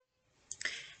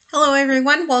Hello,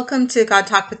 everyone. Welcome to God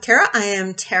Talk with Tara. I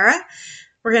am Tara.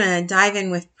 We're going to dive in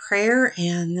with prayer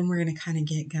and then we're going to kind of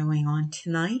get going on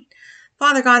tonight.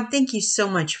 Father God, thank you so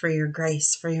much for your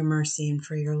grace, for your mercy, and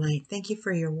for your light. Thank you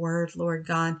for your word, Lord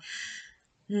God.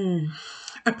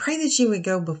 I pray that you would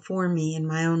go before me in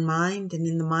my own mind and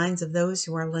in the minds of those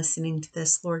who are listening to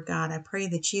this, Lord God. I pray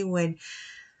that you would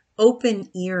open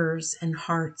ears and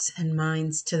hearts and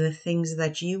minds to the things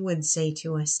that you would say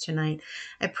to us tonight.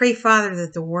 I pray, Father,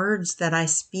 that the words that I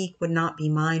speak would not be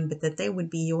mine, but that they would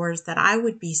be yours, that I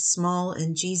would be small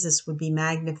and Jesus would be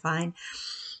magnified.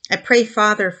 I pray,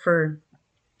 Father, for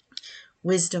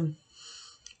wisdom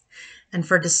and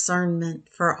for discernment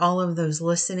for all of those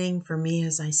listening, for me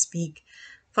as I speak.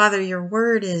 Father, your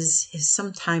word is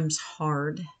sometimes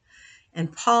hard.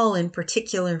 And Paul in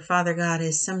particular, Father God,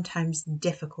 is sometimes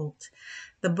difficult.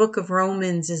 The book of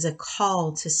Romans is a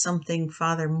call to something,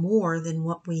 Father, more than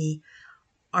what we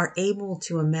are able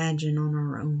to imagine on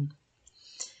our own.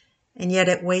 And yet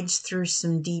it wades through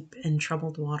some deep and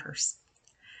troubled waters.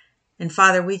 And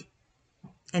Father, we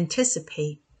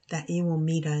anticipate that you will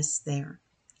meet us there.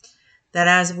 That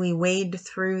as we wade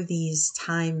through these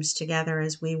times together,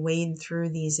 as we wade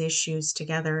through these issues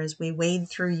together, as we wade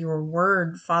through your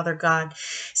word, Father God,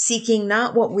 seeking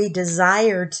not what we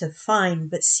desire to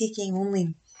find, but seeking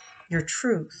only your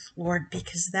truth, Lord,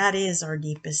 because that is our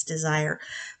deepest desire.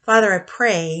 Father, I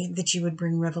pray that you would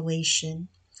bring revelation.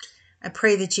 I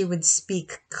pray that you would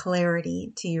speak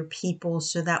clarity to your people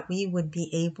so that we would be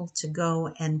able to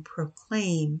go and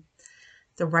proclaim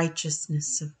the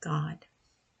righteousness of God,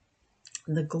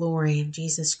 the glory of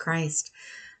Jesus Christ,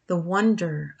 the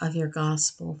wonder of your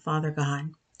gospel, Father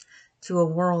God, to a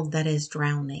world that is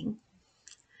drowning.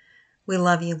 We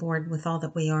love you, Lord, with all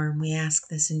that we are, and we ask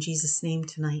this in Jesus' name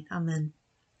tonight. Amen.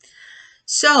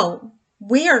 So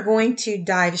we are going to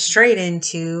dive straight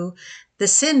into the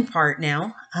sin part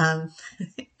now.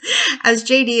 As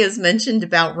JD has mentioned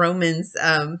about Romans,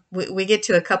 we get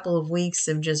to a couple of weeks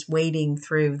of just wading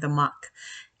through the muck.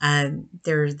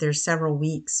 There's several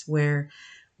weeks where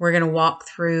we're going to walk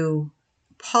through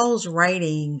Paul's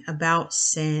writing about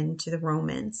sin to the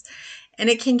Romans. And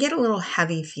it can get a little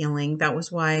heavy feeling. That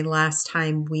was why last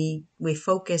time we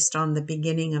focused on the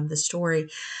beginning of the story.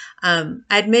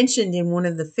 I'd mentioned in one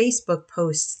of the Facebook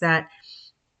posts that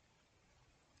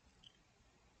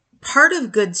part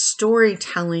of good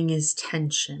storytelling is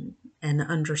tension and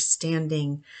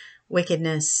understanding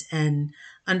wickedness and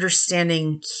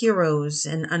understanding heroes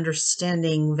and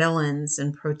understanding villains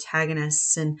and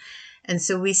protagonists. And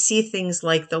so we see things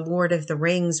like The Lord of the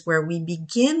Rings, where we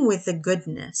begin with the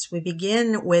goodness. We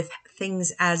begin with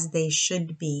things as they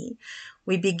should be.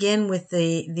 We begin with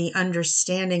the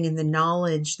understanding and the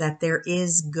knowledge that there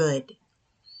is good.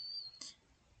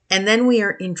 And then we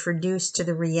are introduced to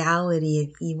the reality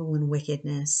of evil and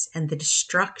wickedness and the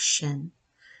destruction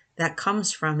that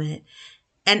comes from it.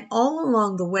 And all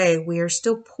along the way, we are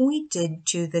still pointed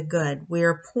to the good. We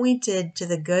are pointed to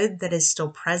the good that is still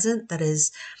present, that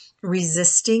is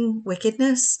resisting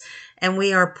wickedness. And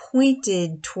we are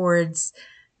pointed towards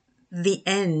the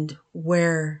end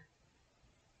where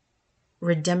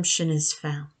redemption is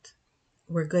found,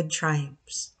 where good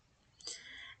triumphs.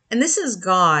 And this is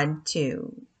God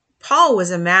too. Paul was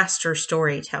a master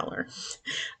storyteller.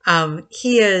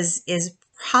 He is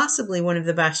possibly one of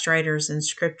the best writers in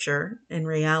scripture. In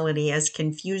reality, as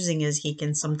confusing as he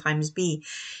can sometimes be,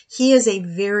 he is a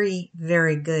very,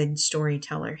 very good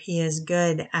storyteller. He is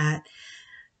good at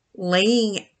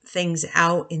laying things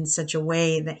out in such a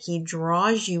way that he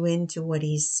draws you into what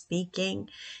he's speaking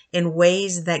in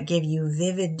ways that give you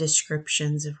vivid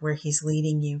descriptions of where he's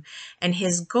leading you. And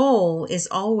his goal is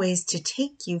always to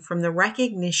take you from the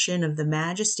recognition of the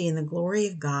majesty and the glory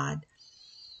of God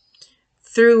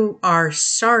through our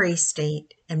sorry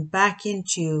state and back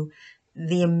into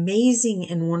the amazing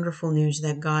and wonderful news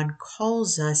that God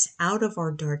calls us out of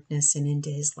our darkness and into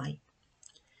his light.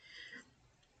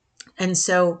 And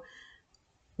so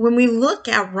when we look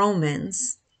at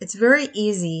Romans, it's very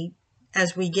easy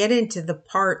as we get into the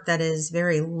part that is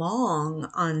very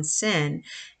long on sin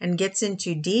and gets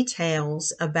into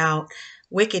details about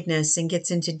wickedness and gets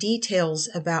into details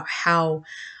about how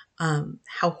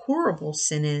horrible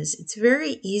sin is. It's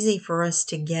very easy for us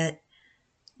to get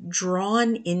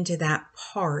drawn into that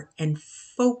part and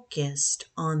focused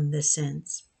on the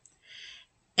sins.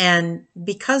 And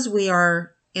because we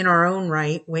are in our own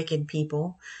right wicked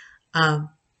people,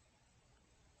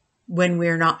 when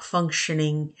we're not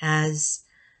functioning as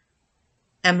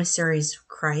emissaries of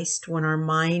Christ, when our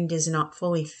mind is not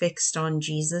fully fixed on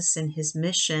Jesus and his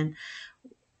mission,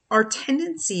 our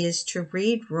tendency is to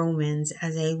read Romans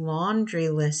as a laundry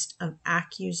list of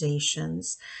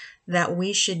accusations that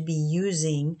we should be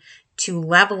using to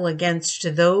level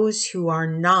against those who are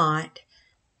not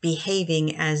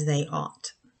behaving as they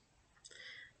ought.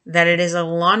 That it is a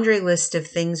laundry list of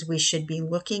things we should be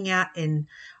looking at in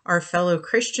our fellow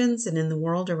Christians and in the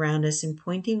world around us and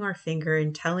pointing our finger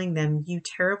and telling them, you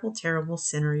terrible, terrible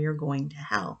sinner, you're going to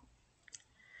hell.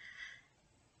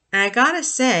 And I gotta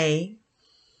say,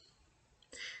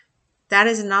 that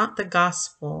is not the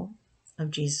gospel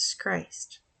of Jesus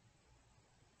Christ.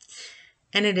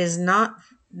 And it is not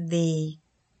the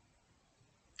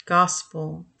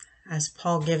gospel as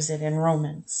Paul gives it in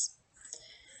Romans.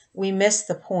 We miss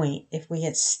the point if we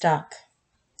get stuck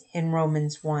in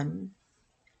Romans 1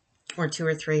 or 2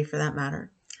 or 3 for that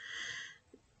matter.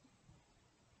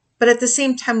 But at the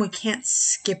same time, we can't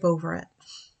skip over it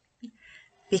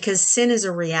because sin is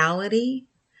a reality.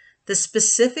 The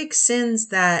specific sins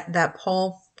that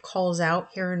Paul calls out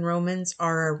here in Romans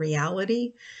are a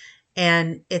reality,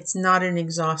 and it's not an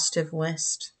exhaustive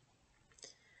list.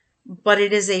 But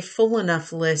it is a full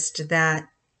enough list that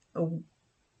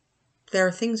there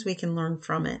are things we can learn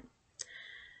from it.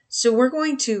 So we're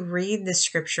going to read the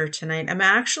scripture tonight. I'm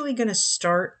actually going to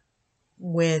start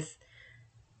with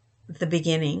the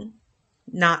beginning,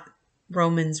 not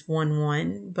Romans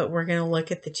 1:1, but we're going to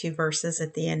look at the 2 verses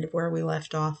at the end of where we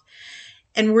left off.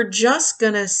 And we're just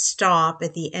going to stop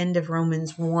at the end of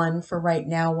Romans 1 for right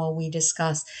now while we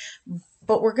discuss.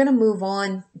 But we're going to move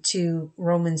on to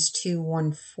Romans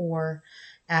 2:1-4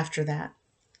 after that.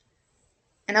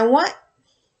 And I want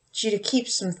you to keep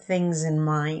some things in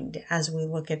mind as we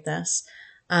look at this.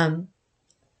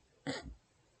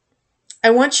 I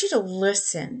want you to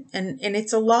listen, and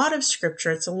it's a lot of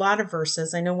scripture. It's a lot of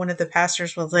verses. I know one of the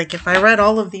pastors was like, if I read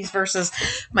all of these verses,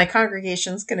 my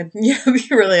congregation's going to be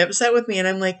really upset with me. And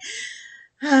I'm like,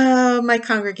 my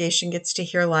congregation gets to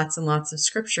hear lots and lots of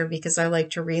scripture because I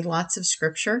like to read lots of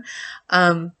scripture.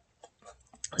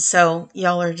 So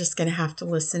y'all are just going to have to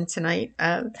listen tonight.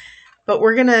 But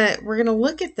we're gonna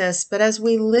look at this. But as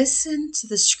we listen to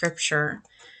the scripture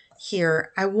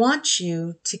here, I want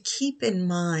you to keep in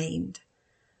mind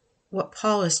what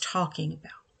Paul is talking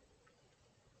about.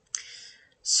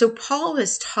 So Paul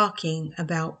is talking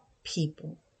about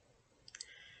people.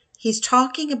 He's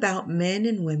talking about men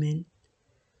and women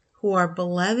who are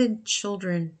beloved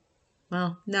children.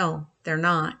 Well, no, they're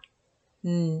not.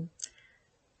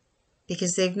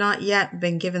 Because they've not yet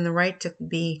been given the right to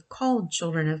be called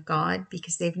children of God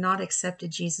because they've not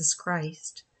accepted Jesus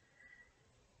Christ.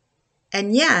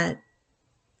 And yet,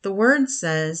 the word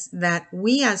says that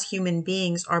we as human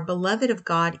beings are beloved of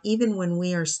God even when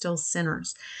we are still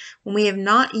sinners. When we have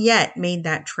not yet made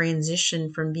that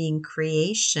transition from being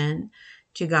creation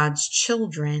to God's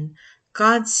children,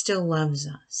 God still loves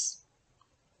us.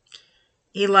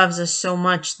 He loves us so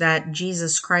much that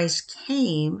Jesus Christ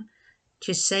came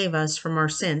to save us from our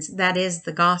sins. That is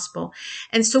the gospel.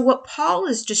 And so what Paul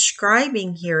is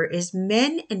describing here is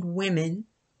men and women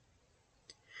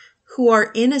who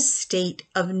are in a state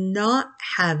of not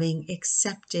having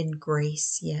accepted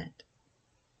grace yet,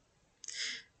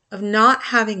 of not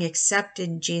having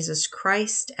accepted Jesus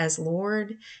Christ as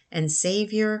Lord and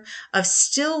Savior, of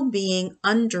still being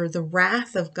under the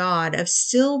wrath of God, of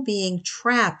still being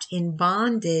trapped in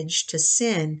bondage to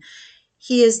sin.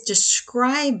 He is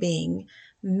describing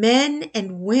men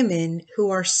and women who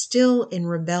are still in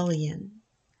rebellion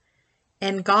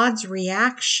and God's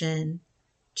reaction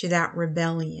to that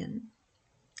rebellion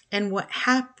and what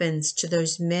happens to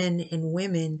those men and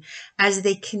women as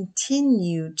they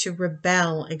continue to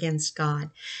rebel against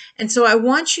God. And so I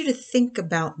want you to think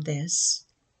about this,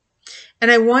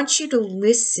 and I want you to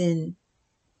listen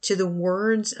to the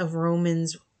words of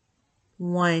Romans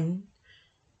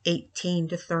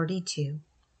 1:18-32.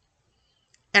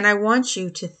 And I want you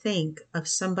to think of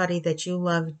somebody that you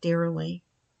love dearly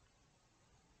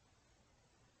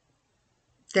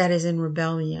that is in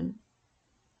rebellion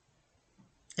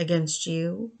against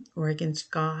you or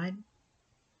against God.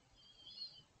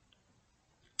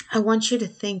 I want you to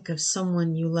think of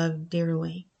someone you love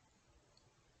dearly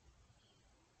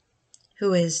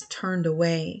who is turned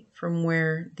away from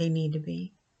where they need to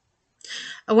be.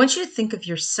 I want you to think of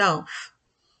yourself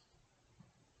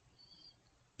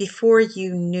before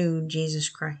you knew Jesus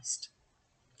Christ.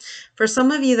 For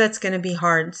some of you, that's going to be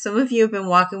hard. Some of you have been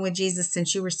walking with Jesus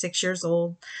since you were 6 years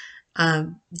old.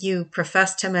 You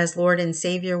professed him as Lord and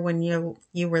Savior when you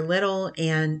were little,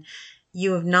 and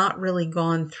you have not really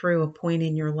gone through a point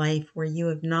in your life where you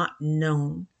have not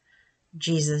known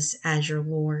Jesus as your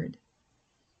Lord.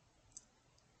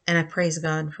 And I praise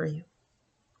God for you.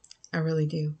 I really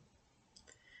do.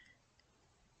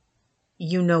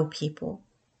 you know people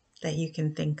that you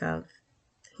can think of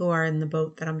who are in the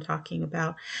boat that I'm talking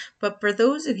about. But for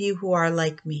those of you who are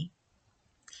like me,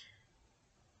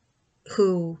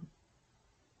 who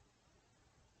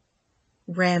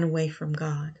ran away from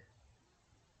God,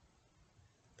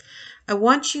 I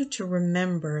want you to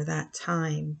remember that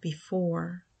time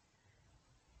before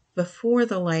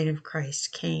the light of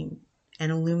Christ came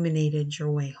and illuminated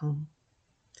your way home.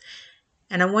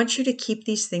 And I want you to keep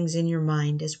these things in your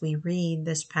mind as we read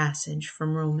this passage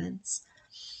from Romans.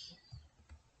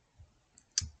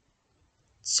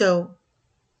 So,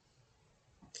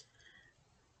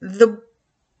 the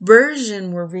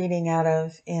version we're reading out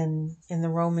of in the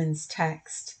Romans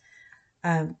text,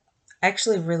 I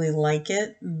actually really like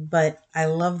it, but I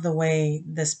love the way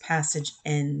this passage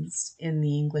ends in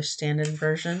the English Standard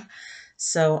Version.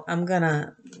 So I'm going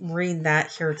to read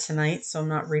that here tonight, so I'm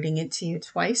not reading it to you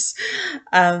twice.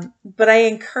 But I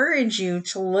encourage you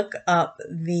to look up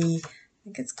I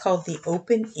think it's called the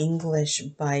Open English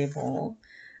Bible,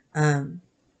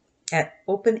 at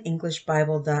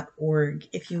openenglishbible.org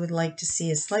if you would like to see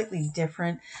a slightly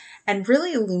different and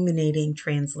really illuminating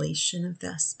translation of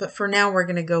this. But for now, we're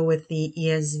going to go with the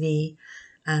ESV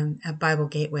at Bible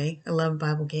Gateway. I love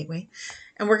Bible Gateway.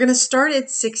 And we're going to start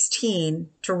at 16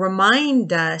 to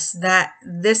remind us that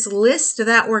this list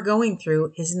that we're going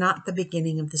through is not the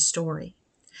beginning of the story.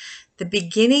 The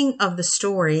beginning of the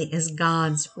story is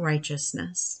God's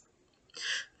righteousness.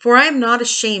 For I am not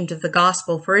ashamed of the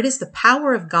gospel, for it is the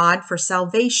power of God for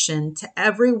salvation to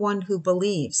everyone who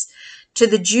believes, to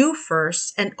the Jew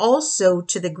first, and also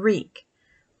to the Greek.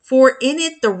 For in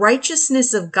it the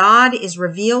righteousness of God is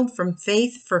revealed from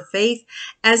faith for faith,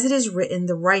 as it is written,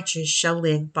 the righteous shall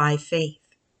live by faith.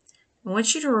 I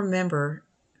want you to remember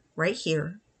right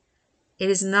here, it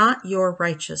is not your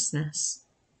righteousness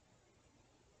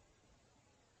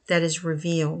that is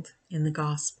revealed in the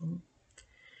gospel.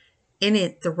 In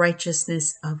it, the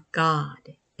righteousness of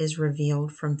God is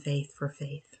revealed from faith for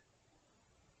faith.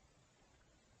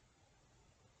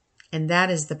 And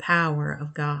that is the power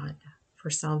of God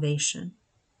for salvation.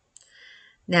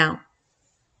 Now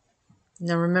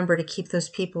remember to keep those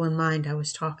people in mind I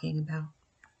was talking about.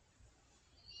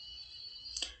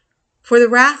 For the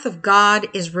wrath of God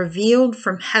is revealed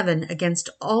from heaven against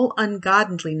all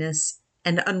ungodliness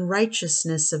and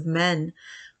unrighteousness of men,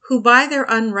 who by their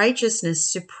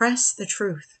unrighteousness suppress the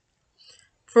truth.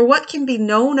 For what can be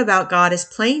known about God is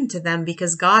plain to them,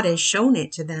 because God has shown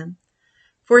it to them.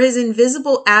 For his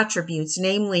invisible attributes,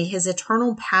 namely his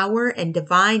eternal power and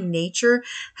divine nature,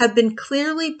 have been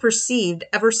clearly perceived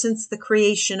ever since the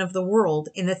creation of the world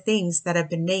in the things that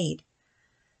have been made.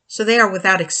 So they are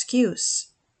without excuse.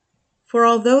 For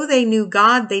although they knew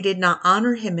God, they did not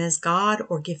honor him as God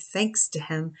or give thanks to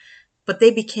him, but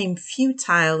they became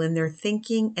futile in their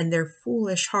thinking, and their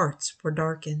foolish hearts were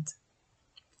darkened.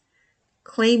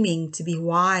 Claiming to be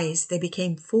wise, they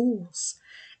became fools,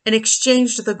 and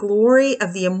exchanged the glory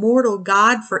of the immortal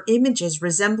God for images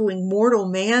resembling mortal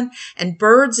man and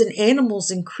birds and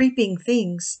animals and creeping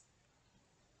things.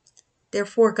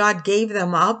 Therefore God gave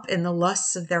them up in the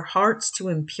lusts of their hearts to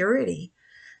impurity,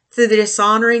 to the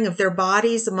dishonoring of their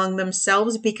bodies among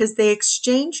themselves, because they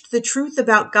exchanged the truth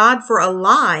about God for a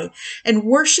lie, and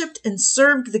worshipped and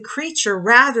served the creature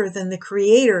rather than the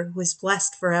Creator, who is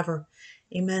blessed forever.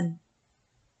 Amen.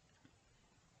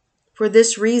 For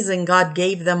this reason, God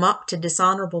gave them up to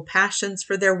dishonorable passions,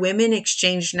 for their women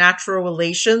exchanged natural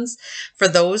relations for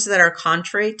those that are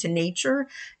contrary to nature,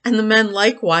 and the men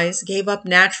likewise gave up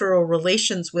natural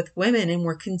relations with women and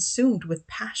were consumed with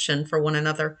passion for one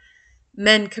another,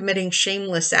 men committing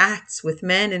shameless acts with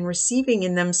men and receiving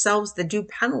in themselves the due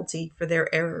penalty for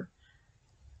their error.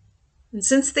 And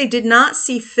since they did not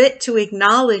see fit to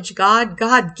acknowledge God,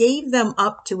 God gave them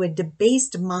up to a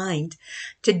debased mind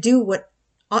to do what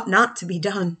ought not to be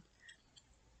done.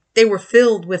 They were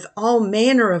filled with all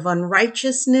manner of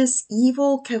unrighteousness,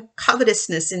 evil,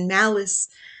 covetousness, and malice.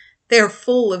 They are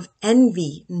full of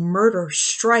envy, murder,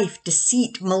 strife,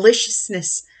 deceit,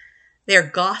 maliciousness. They are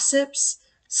gossips,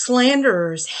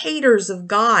 slanderers, haters of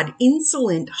God,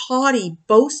 insolent, haughty,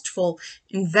 boastful,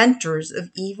 inventors of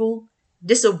evil,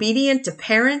 disobedient to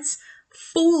parents,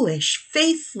 foolish,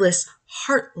 faithless,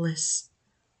 heartless,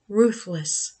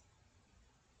 ruthless.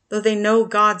 Though they know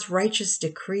God's righteous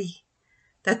decree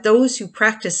that those who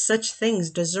practice such things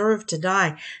deserve to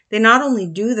die, they not only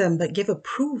do them, but give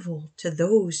approval to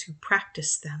those who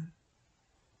practice them.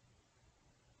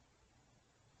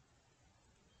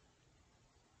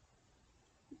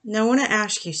 Now, I want to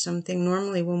ask you something.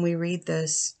 Normally when we read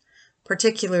this,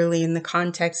 particularly in the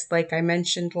context, like I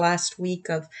mentioned last week,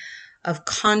 of of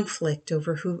conflict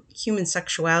over human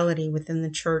sexuality within the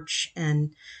church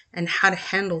and how to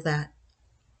handle that.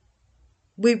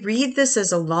 We read this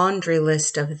as a laundry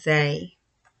list of they.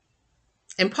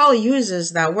 And Paul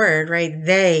uses that word, right?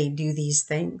 They do these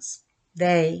things.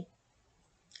 They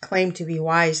claim to be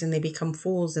wise and they become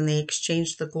fools and they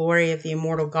exchange the glory of the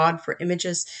immortal God for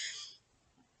images.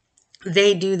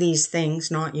 They do these things,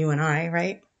 not you and I,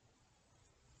 right?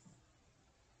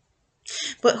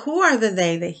 But who are the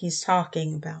they that he's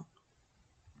talking about?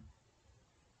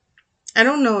 I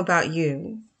don't know about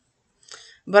you,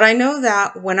 but I know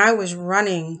that when I was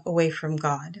running away from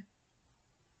God,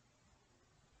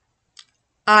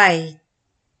 I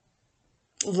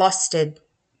lusted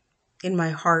in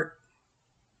my heart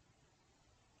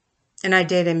and I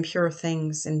did impure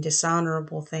things and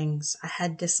dishonorable things. I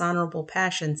had dishonorable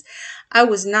passions. I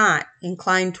was not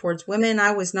inclined towards women.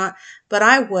 But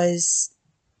I was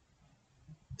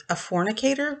a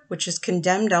fornicator, which is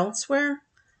condemned elsewhere.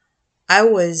 I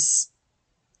was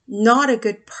not a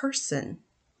good person.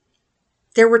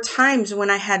 There were times when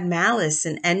I had malice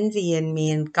and envy in me,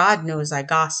 and God knows I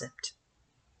gossiped.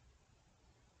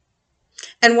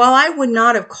 And while I would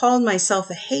not have called myself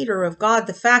a hater of God,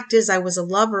 the fact is I was a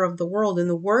lover of the world. And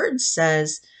the word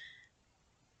says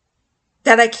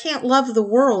that I can't love the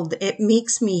world. It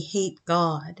makes me hate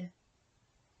God.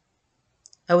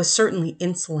 I was certainly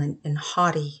insolent and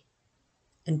haughty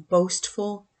and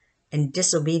boastful and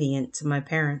disobedient to my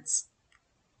parents.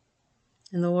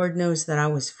 And the Lord knows that I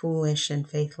was foolish and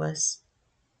faithless.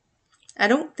 I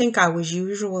don't think I was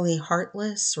usually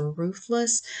heartless or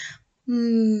ruthless.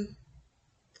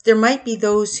 There might be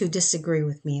those who disagree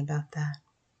with me about that.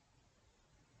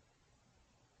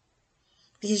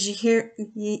 Because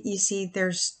you see,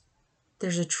 there's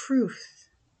a truth.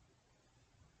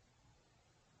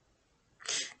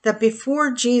 That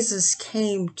before Jesus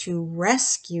came to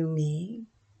rescue me,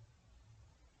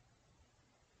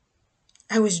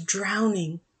 I was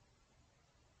drowning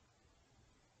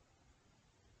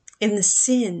in the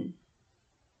sin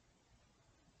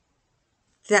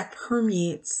that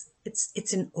permeates.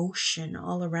 It's an ocean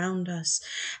all around us.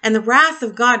 And the wrath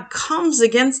of God comes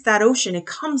against that ocean. It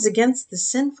comes against the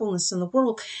sinfulness in the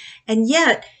world. And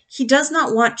yet, he does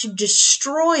not want to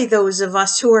destroy those of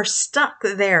us who are stuck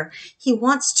there. He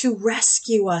wants to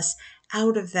rescue us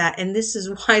out of that. And this is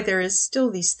why there is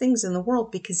still these things in the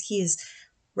world, because he is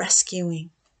rescuing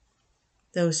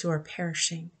those who are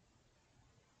perishing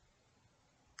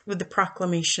with the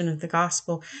proclamation of the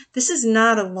gospel. This is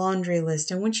not a laundry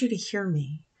list. I want you to hear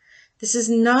me. This is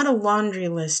not a laundry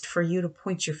list for you to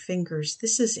point your fingers.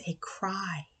 This is a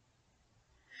cry.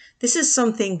 This is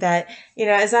something that,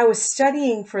 as I was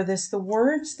studying for this, the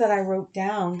words that I wrote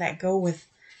down that go with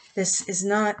this is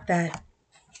not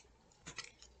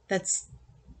that's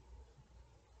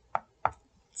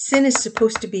sin is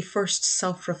supposed to be first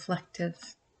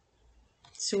self-reflective.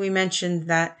 So we mentioned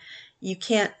that you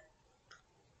can't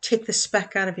take the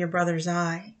speck out of your brother's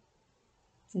eye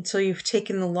until you've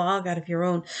taken the log out of your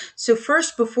own. So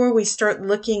first, before we start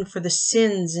looking for the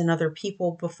sins in other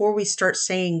people, before we start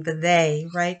saying the they,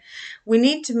 right, we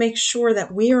need to make sure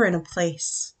that we are in a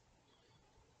place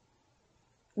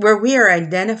where we are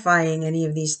identifying any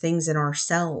of these things in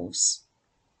ourselves.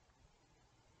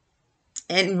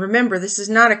 And remember, this is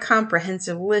not a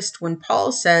comprehensive list. When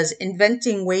Paul says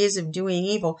inventing ways of doing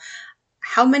evil,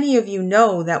 how many of you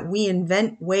know that we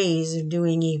invent ways of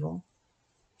doing evil?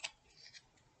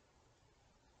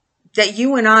 That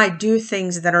you and I do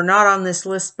things that are not on this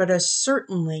list, but are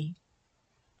certainly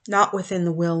not within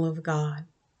the will of God,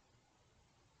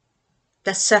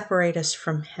 that separate us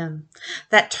from him,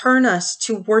 that turn us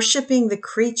to worshiping the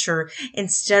creature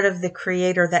instead of the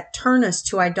creator, that turn us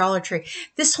to idolatry.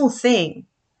 This whole thing,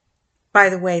 by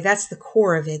the way, that's the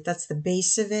core of it. That's the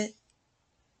base of it.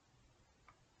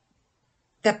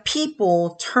 That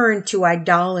people turn to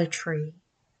idolatry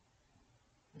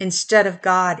instead of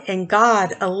God, and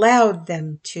God allowed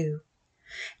them to.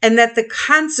 And that the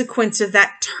consequence of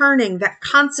that turning, that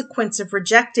consequence of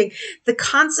rejecting, the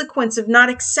consequence of not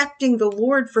accepting the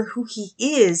Lord for who he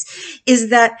is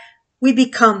that we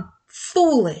become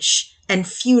foolish and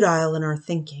futile in our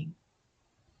thinking.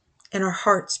 And our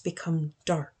hearts become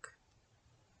dark.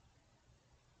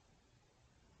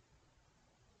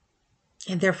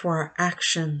 And therefore our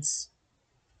actions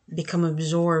become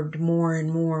absorbed more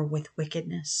and more with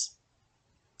wickedness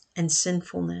and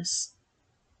sinfulness.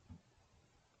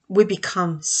 We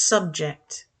become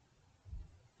subject.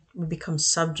 And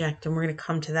we're going to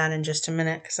come to that in just a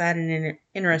minute because I had an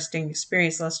interesting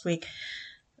experience last week.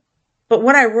 But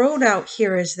what I wrote out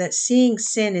here is that seeing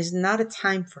sin is not a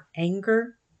time for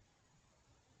anger.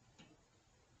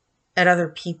 at other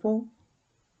people.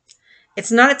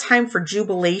 It's not a time for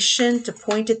jubilation to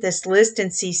point at this list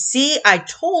and see, I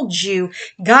told you.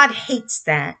 God hates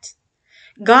that.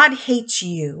 God hates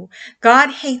you.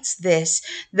 God hates this.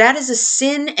 That is a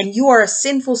sin, and you are a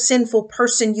sinful, sinful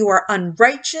person. You are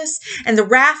unrighteous, and the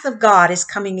wrath of God is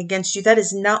coming against you. That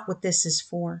is not what this is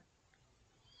for.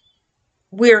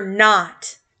 We're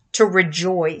not to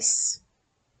rejoice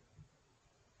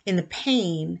in the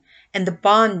pain and the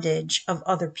bondage of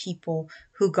other people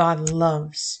who God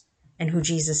loves and who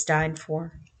Jesus died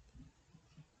for.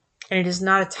 And it is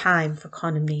not a time for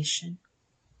condemnation.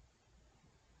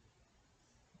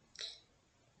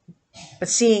 But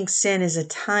seeing sin is a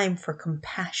time for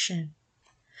compassion.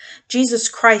 Jesus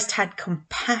Christ had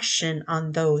compassion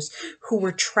on those who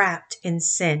were trapped in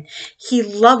sin. He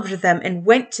loved them and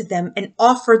went to them and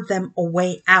offered them a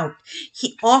way out.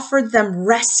 He offered them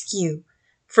rescue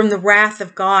from the wrath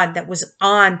of God that was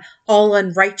on all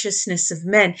unrighteousness of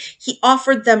men. He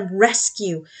offered them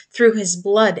rescue through his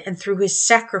blood and through his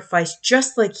sacrifice,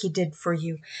 just like he did for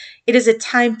you. It is a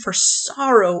time for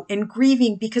sorrow and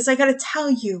grieving, because I got to tell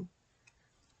you,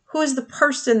 who is the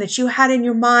person that you had in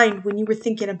your mind when you were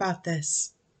thinking about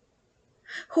this?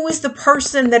 Who is the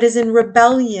person that is in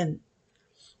rebellion,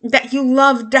 that you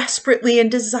love desperately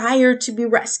and desire to be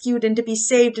rescued and to be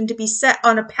saved and to be set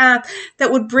on a path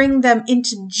that would bring them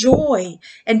into joy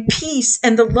and peace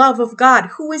and the love of God?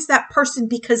 Who is that person?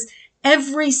 Because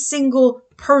every single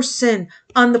person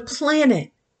on the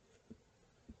planet,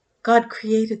 God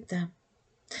created them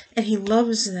and he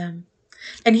loves them,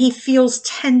 and he feels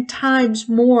 10 times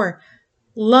more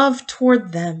love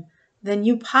toward them than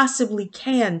you possibly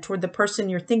can toward the person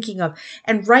you're thinking of.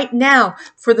 And right now,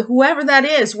 for the whoever that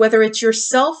is, whether it's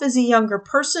yourself as a younger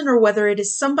person or whether it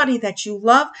is somebody that you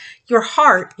love, your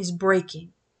heart is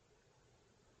breaking.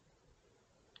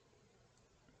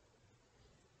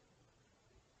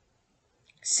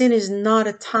 Sin is not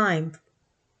a time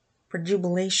for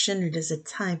jubilation. It is a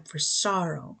time for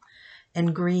sorrow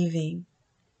and grieving,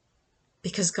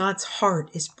 because God's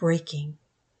heart is breaking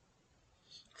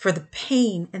for the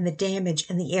pain and the damage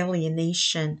and the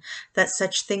alienation that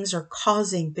such things are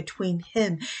causing between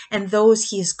him and those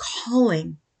he is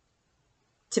calling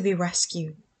to be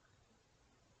rescued.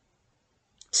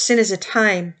 Sin is a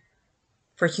time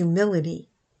for humility,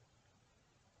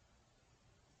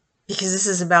 because this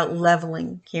is about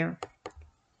leveling here.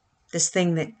 This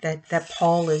thing that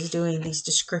Paul is doing, these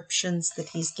descriptions that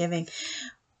he's giving.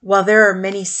 While there are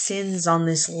many sins on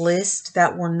this list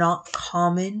that were not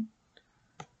common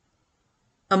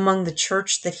among the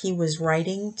church that he was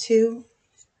writing to,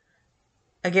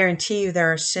 I guarantee you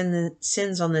there are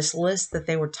sins on this list that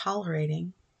they were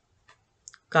tolerating.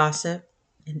 Gossip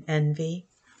and envy,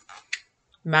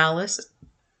 malice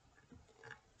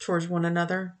towards one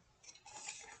another,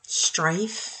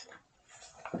 strife.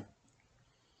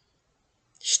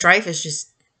 Strife is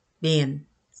just being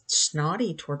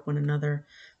snotty toward one another,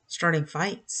 starting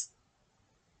fights,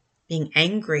 being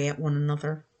angry at one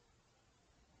another.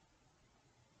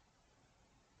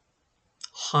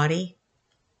 Haughty.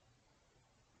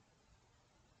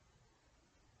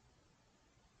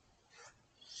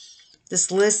 This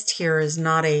list here is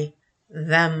not a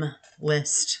them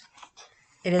list.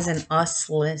 It is an us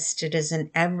list. It is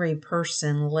an every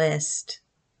person list.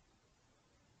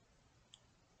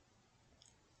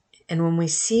 And when we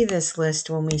see this list,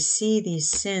 when we see these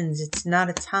sins, it's not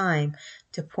a time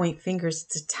to point fingers.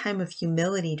 It's a time of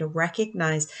humility, to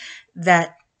recognize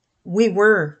that we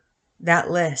were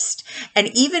that list. And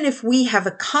even if we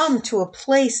have come to a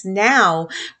place now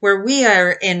where we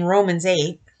are in Romans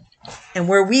 8, and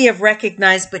where we have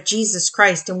recognized but Jesus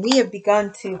Christ, and we have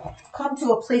begun to come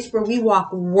to a place where we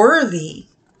walk worthy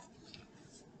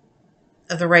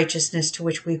of the righteousness to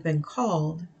which we've been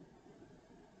called,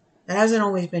 that hasn't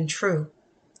always been true.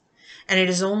 And it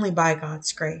is only by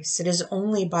God's grace. It is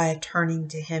only by turning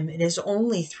to him. It is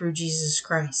only through Jesus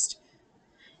Christ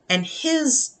and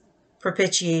his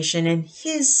propitiation and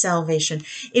his salvation.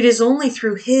 It is only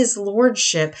through his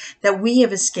lordship that we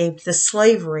have escaped the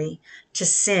slavery to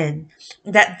sin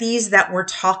that these that we're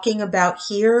talking about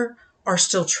here are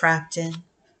still trapped in.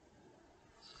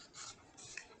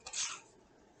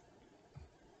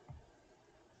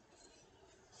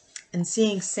 And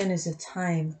seeing sin is a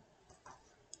time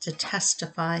to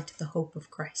testify to the hope of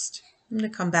Christ. I'm going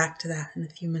to come back to that in a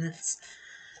few minutes.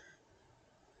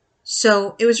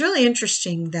 So it was really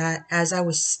interesting that as I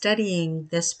was studying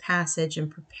this passage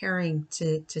and preparing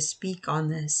to speak on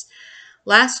this,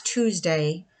 last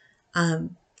Tuesday,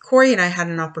 Corey and I had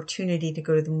an opportunity to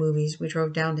go to the movies. We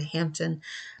drove down to Hampton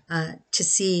to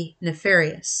see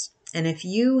Nefarious. And if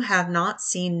you have not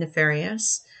seen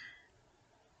Nefarious,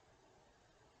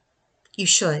 You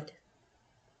should.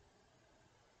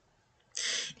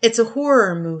 It's a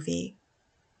horror movie.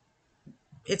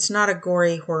 It's not a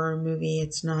gory horror movie.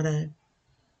 It's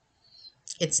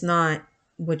not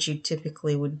what you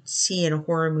typically would see in a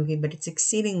horror movie, but it's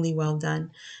exceedingly well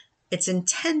done. It's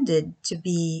intended to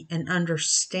be an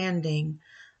understanding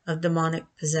of demonic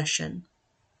possession,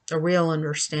 a real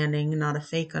understanding, not a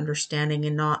fake understanding,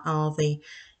 and not all the,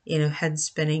 head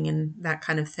spinning and that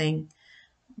kind of thing,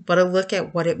 but a look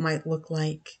at what it might look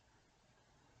like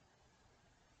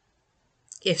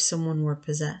if someone were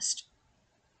possessed.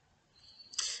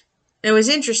 It was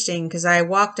interesting because I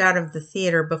walked out of the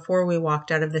theater. Before we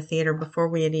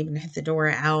had even hit the door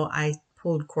out, I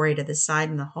pulled Corey to the side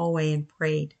in the hallway and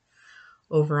prayed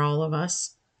over all of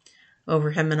us,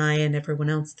 over him and I and everyone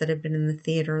else that had been in the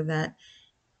theater, that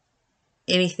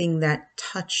anything that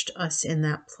touched us in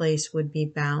that place would be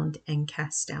bound and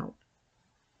cast out.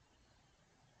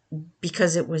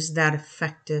 Because it was that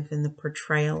effective in the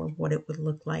portrayal of what it would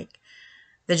look like.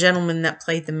 The gentleman that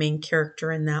played the main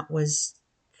character in that was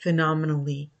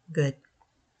phenomenally good.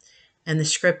 And the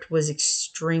script was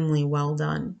extremely well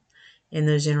done in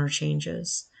those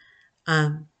interchanges.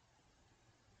 And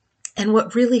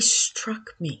what really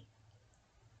struck me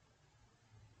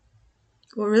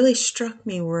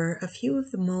were a few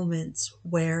of the moments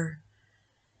where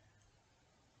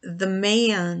the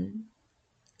man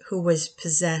who was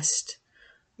possessed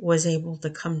was able to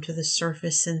come to the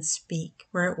surface and speak,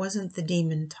 where it wasn't the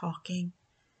demon talking.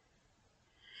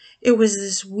 It was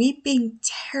this weeping,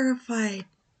 terrified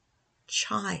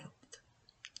child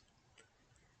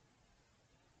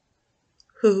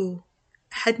who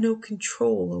had no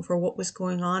control over what was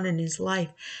going on in his life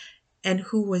and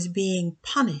who was being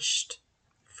punished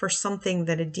for something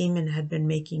that a demon had been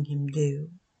making him do.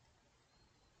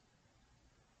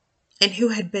 And who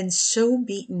had been so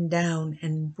beaten down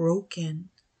and broken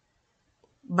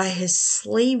by his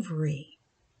slavery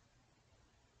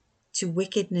to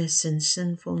wickedness and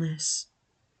sinfulness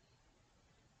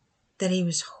that he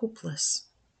was hopeless.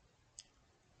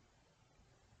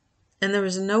 And there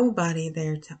was nobody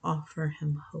there to offer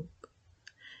him hope.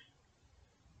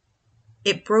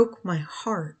 It broke my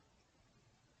heart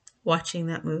watching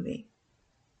that movie.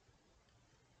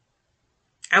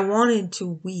 I wanted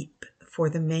to weep for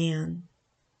the man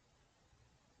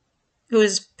who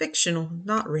is fictional,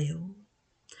 not real.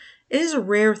 It is a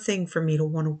rare thing for me to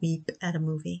want to weep at a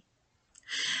movie.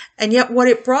 And yet what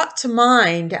it brought to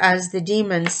mind as the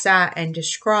demon sat and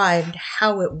described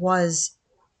how it was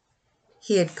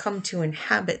he had come to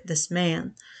inhabit this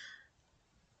man,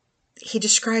 he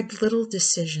described little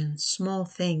decisions, small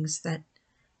things that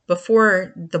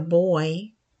before the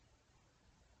boy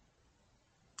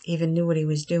even knew what he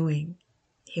was doing,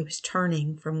 he was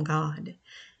turning from God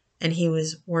and he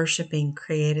was worshiping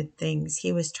created things.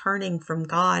 He was turning from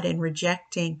God and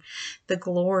rejecting the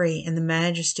glory and the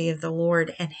majesty of the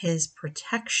Lord and his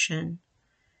protection.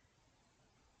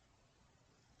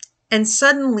 And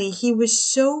suddenly he was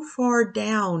so far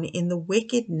down in the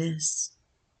wickedness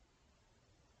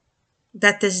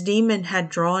that this demon had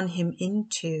drawn him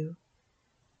into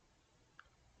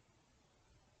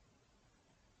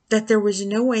that there was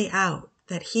no way out,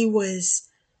 that he was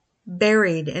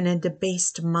buried in a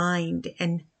debased mind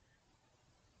and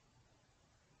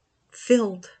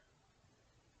filled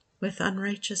with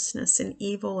unrighteousness and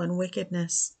evil and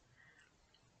wickedness.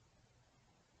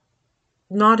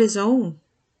 Not his own,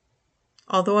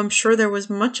 although I'm sure there was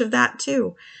much of that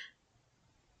too.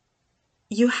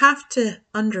 You have to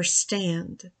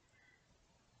understand,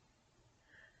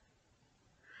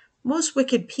 most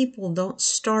wicked people don't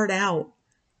start out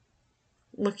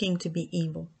looking to be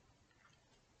evil.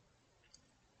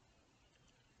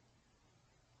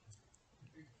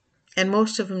 And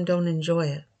most of them don't enjoy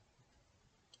it.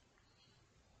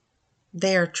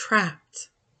 They are trapped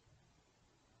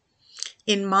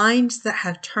in minds that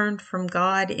have turned from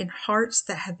God, in hearts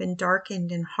that have been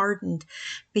darkened and hardened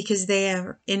because they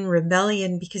are in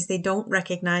rebellion, because they don't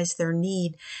recognize their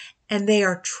need, and they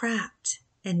are trapped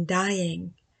and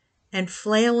dying and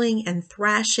flailing and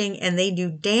thrashing, and they do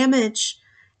damage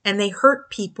and they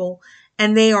hurt people,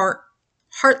 and they are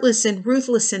heartless and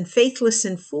ruthless and faithless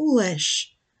and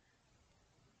foolish.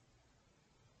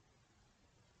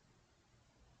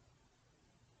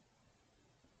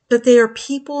 But they are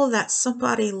people that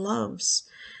somebody loves.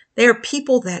 They are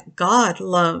people that God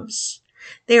loves.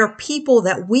 They are people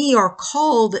that we are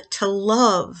called to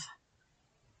love.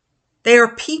 They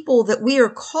are people that we are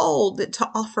called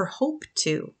to offer hope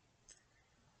to.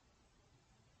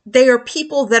 They are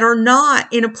people that are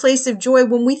not in a place of joy.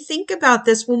 When we think about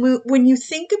this, when you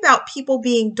think about people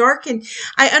being darkened,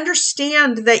 I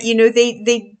understand that,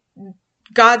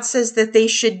 God says that they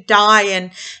should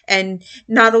die, and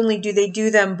not only do they do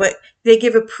them, but they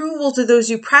give approval to those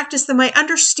who practice them. I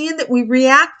understand that we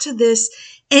react to this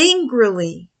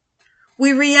angrily.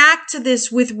 We react to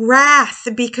this with wrath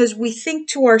because we think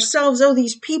to ourselves, oh,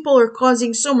 these people are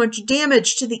causing so much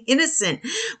damage to the innocent.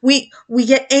 We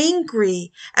get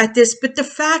angry at this, but the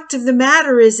fact of the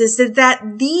matter is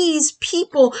that these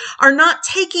people are not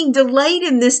taking delight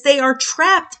in this. They are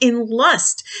trapped in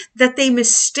lust that they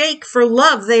mistake for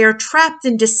love. They are trapped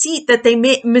in deceit that they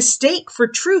mistake for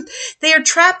truth. They are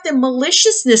trapped in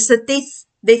maliciousness that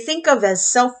they think of as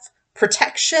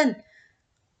self-protection.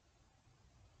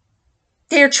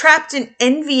 They are trapped in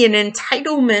envy and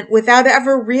entitlement without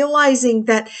ever realizing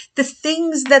that the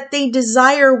things that they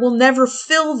desire will never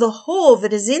fill the hole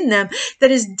that is in them, that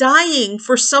is dying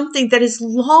for something, that is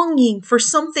longing for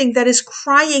something, that is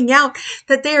crying out,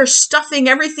 that they are stuffing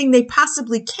everything they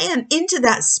possibly can into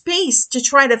that space to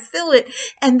try to fill it,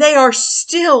 and they are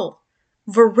still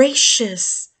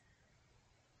voracious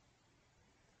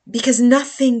because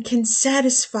nothing can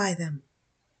satisfy them.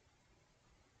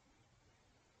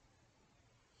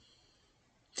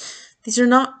 These are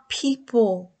not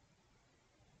people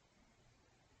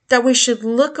that we should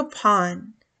look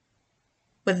upon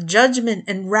with judgment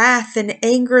and wrath and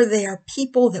anger. They are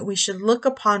people that we should look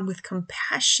upon with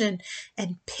compassion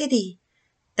and pity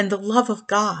and the love of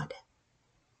God.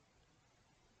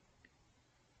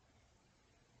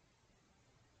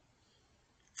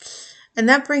 And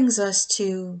that brings us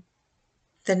to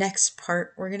the next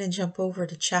part. We're going to jump over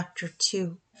to chapter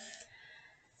 2.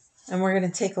 And we're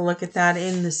going to take a look at that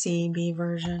in the CEB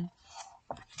version.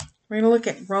 We're going to look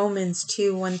at Romans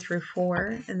 2, 1 through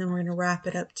 4, and then we're going to wrap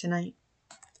it up tonight.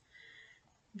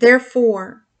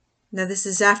 Therefore, now this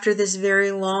is after this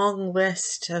very long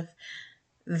list of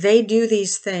they do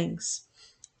these things.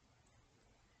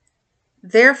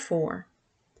 Therefore,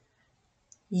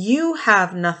 you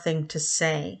have nothing to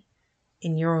say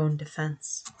in your own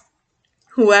defense,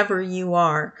 whoever you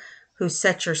are who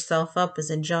set yourself up as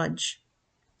a judge.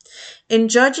 In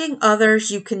judging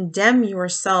others, you condemn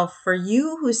yourself, for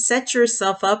you who set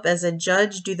yourself up as a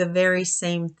judge do the very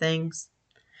same things.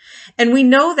 And we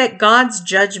know that God's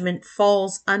judgment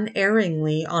falls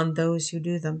unerringly on those who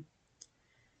do them.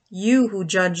 You who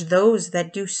judge those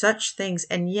that do such things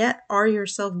and yet are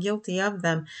yourself guilty of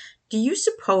them, do you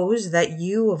suppose that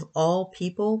you of all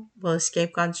people will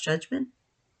escape God's judgment?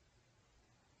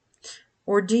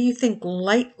 Or do you think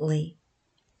lightly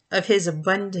of his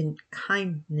abundant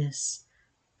kindness,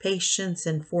 patience,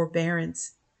 and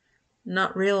forbearance,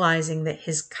 not realizing that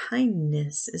his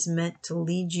kindness is meant to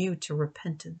lead you to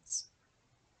repentance?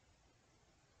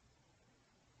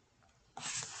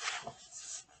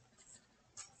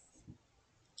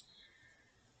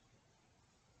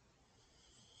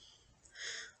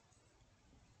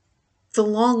 The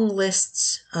long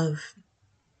lists of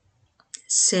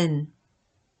sin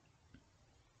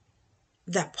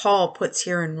that Paul puts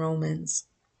here in Romans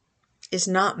is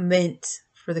not meant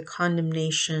for the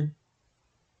condemnation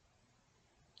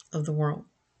of the world.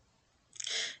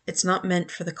 It's not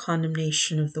meant for the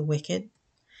condemnation of the wicked.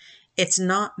 It's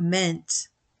not meant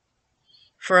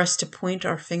for us to point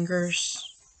our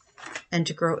fingers and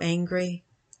to grow angry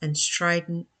and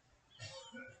strident,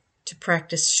 to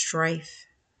practice strife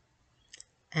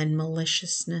and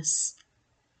maliciousness,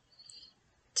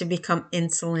 to become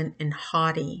insolent and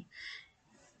haughty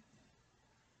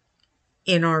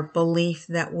in our belief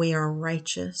that we are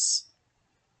righteous,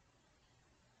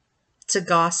 to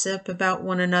gossip about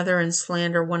one another and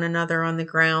slander one another on the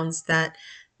grounds that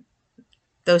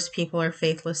those people are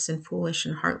faithless and foolish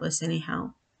and heartless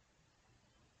anyhow.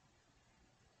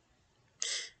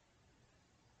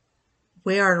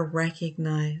 We are to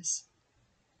recognize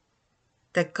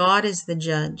that God is the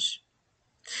judge.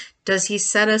 Does he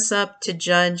set us up to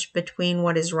judge between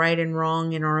what is right and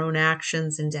wrong in our own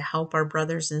actions and to help our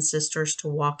brothers and sisters to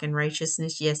walk in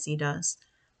righteousness? Yes, he does.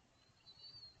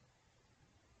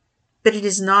 But it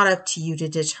is not up to you to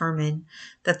determine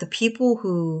that the people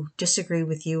who disagree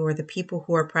with you or the people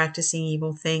who are practicing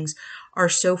evil things are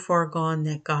so far gone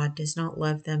that God does not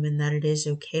love them and that it is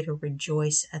okay to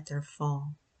rejoice at their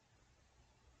fall.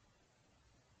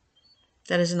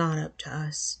 That is not up to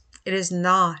us. It is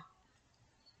not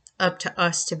up to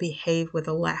us to behave with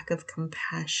a lack of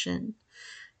compassion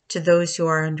to those who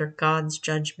are under God's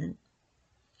judgment.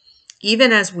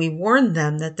 Even as we warn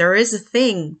them that there is a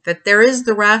thing, that there is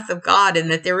the wrath of God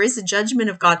and that there is a judgment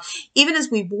of God, even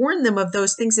as we warn them of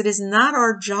those things, it is not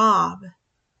our job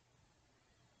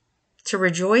to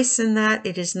rejoice in that.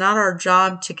 It is not our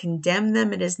job to condemn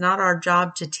them. It is not our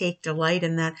job to take delight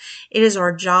in that. It is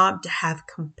our job to have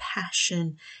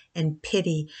compassion and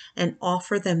pity and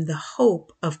offer them the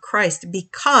hope of Christ,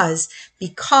 because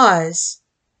the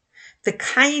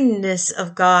kindness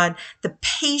of God, the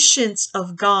patience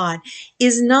of God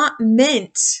is not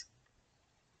meant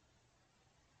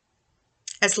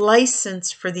as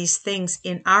license for these things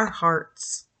in our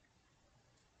hearts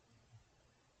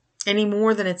any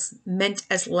more than it's meant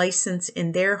as license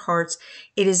in their hearts.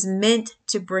 It is meant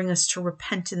to bring us to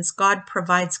repentance. God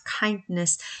provides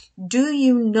kindness. Do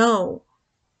you know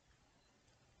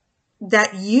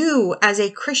that you, as a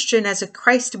Christian, as a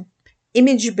Christ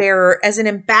image bearer, as an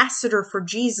ambassador for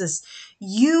Jesus,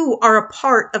 you are a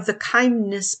part of the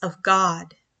kindness of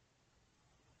God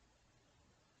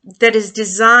that is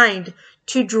designed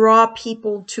to draw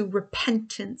people to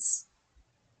repentance?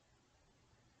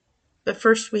 But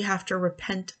first we have to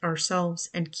repent ourselves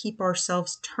and keep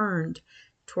ourselves turned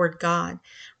toward God.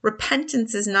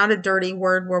 Repentance is not a dirty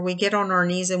word where we get on our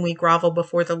knees and we grovel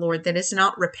before the Lord. That is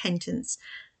not repentance.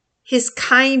 His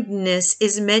kindness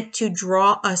is meant to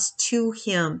draw us to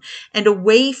Him and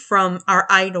away from our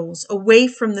idols, away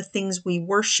from the things we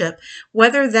worship,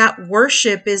 whether that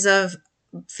worship is of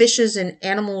fishes and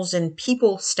animals and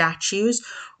people statues,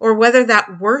 or whether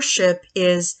that worship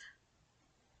is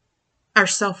our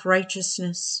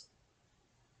self-righteousness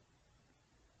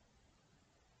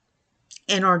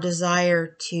and our desire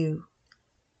to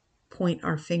point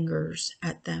our fingers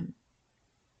at them.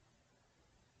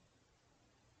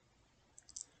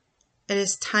 It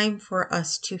is time for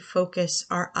us to focus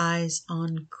our eyes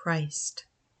on Christ,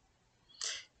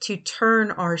 to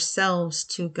turn ourselves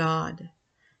to God,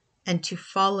 and to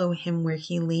follow Him where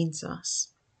He leads us.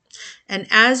 And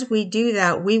as we do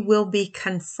that, we will be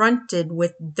confronted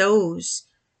with those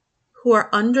who are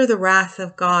under the wrath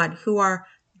of God, who are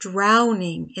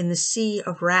drowning in the sea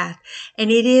of wrath. And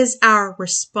it is our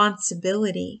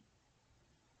responsibility,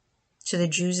 to the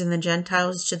Jews and the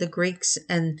Gentiles, to the Greeks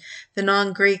and the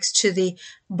non-Greeks, to the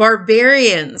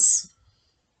barbarians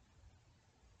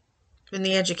and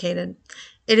the educated.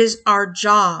 It is our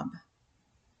job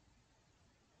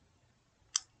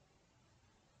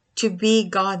to be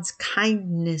God's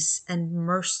kindness and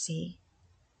mercy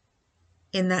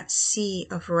in that sea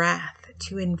of wrath,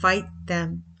 to invite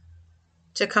them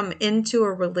to come into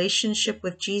a relationship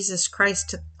with Jesus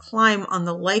Christ, to climb on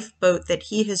the lifeboat that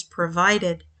He has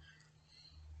provided,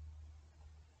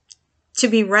 to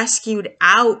be rescued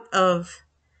out of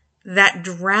that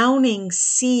drowning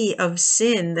sea of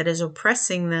sin that is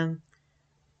oppressing them,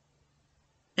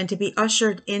 and to be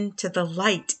ushered into the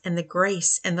light and the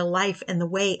grace and the life and the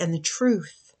way and the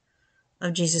truth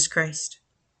of Jesus Christ.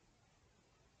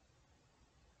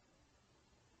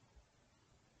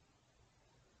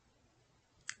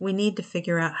 We need to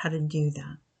figure out how to do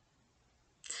that.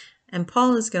 And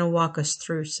Paul is going to walk us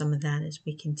through some of that as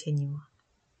we continue on.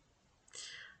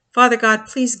 Father God,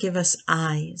 please give us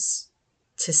eyes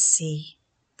to see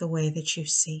the way that You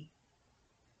see.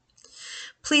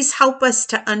 Please help us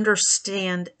to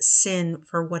understand sin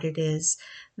for what it is,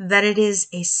 that it is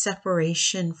a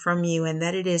separation from You and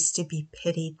that it is to be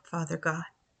pitied, Father God.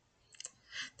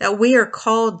 That we are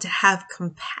called to have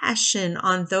compassion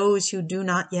on those who do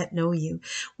not yet know You.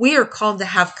 We are called to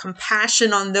have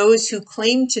compassion on those who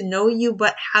claim to know You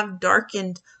but have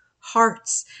darkened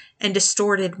hearts and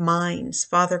distorted minds,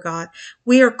 Father God.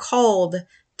 We are called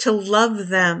to love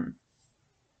them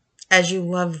as You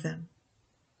love them,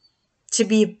 to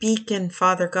be a beacon,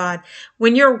 Father God.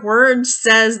 When Your word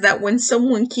says that when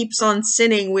someone keeps on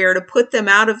sinning, we are to put them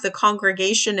out of the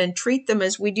congregation and treat them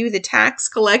as we do the tax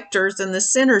collectors and the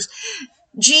sinners.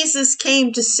 Jesus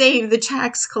came to save the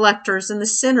tax collectors and the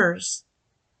sinners.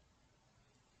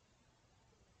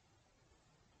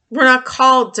 We're not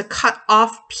called to cut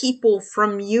off people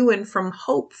from You and from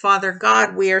hope, Father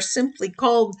God. We are simply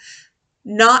called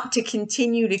not to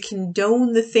continue to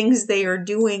condone the things they are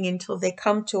doing until they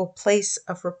come to a place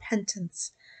of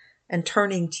repentance and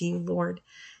turning to You, Lord.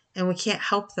 And we can't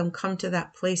help them come to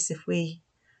that place if we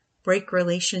break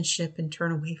relationship and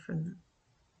turn away from them.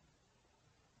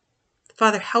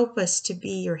 Father, help us to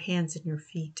be Your hands and Your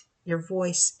feet, Your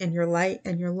voice and Your light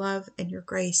and Your love and Your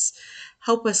grace.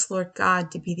 Help us, Lord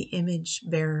God, to be the image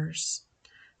bearers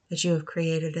that You have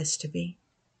created us to be.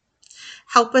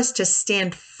 Help us to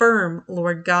stand firm,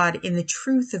 Lord God, in the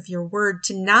truth of Your word,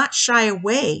 to not shy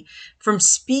away from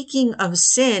speaking of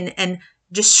sin and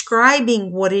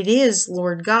describing what it is,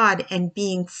 Lord God, and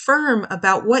being firm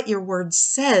about what Your word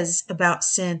says about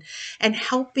sin and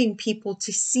helping people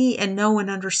to see and know and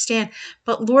understand.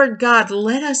 But Lord God,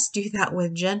 let us do that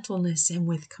with gentleness and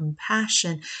with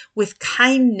compassion, with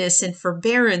kindness and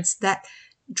forbearance that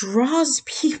draws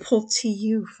people to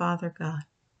You, Father God.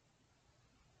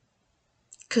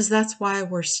 because that's why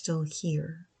we're still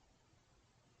here.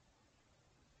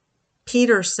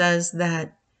 Peter says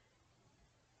that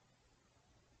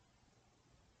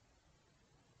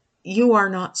you are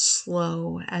not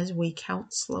slow as we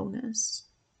count slowness,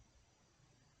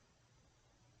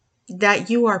 that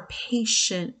you are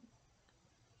patient,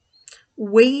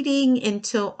 waiting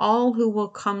until all who will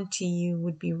come to you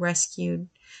would be rescued,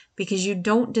 because you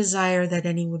don't desire that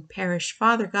any would perish.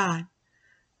 Father God,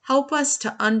 help us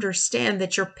to understand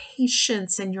that your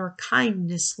patience and your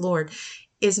kindness, Lord,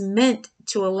 is meant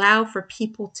to allow for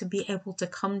people to be able to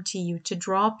come to you, to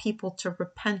draw people to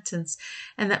repentance,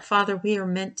 and that, Father, we are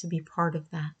meant to be part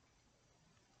of that.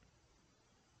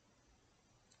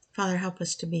 Father, help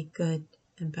us to be good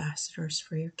ambassadors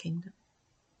for your kingdom.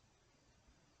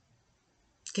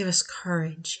 Give us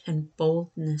courage and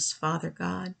boldness, Father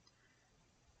God,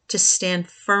 to stand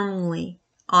firmly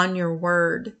on your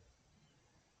word,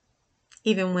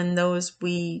 even when those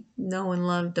we know and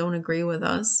love don't agree with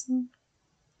us,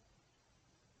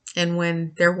 and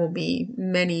when there will be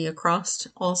many across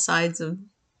all sides of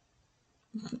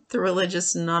the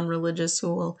religious and non-religious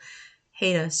who will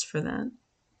hate us for that.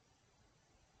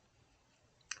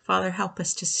 Father, help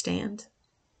us to stand.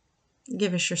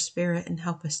 Give us your spirit and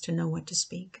help us to know what to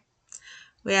speak.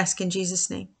 We ask in Jesus'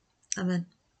 name. Amen.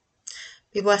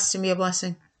 Be blessed and be a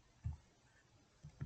blessing.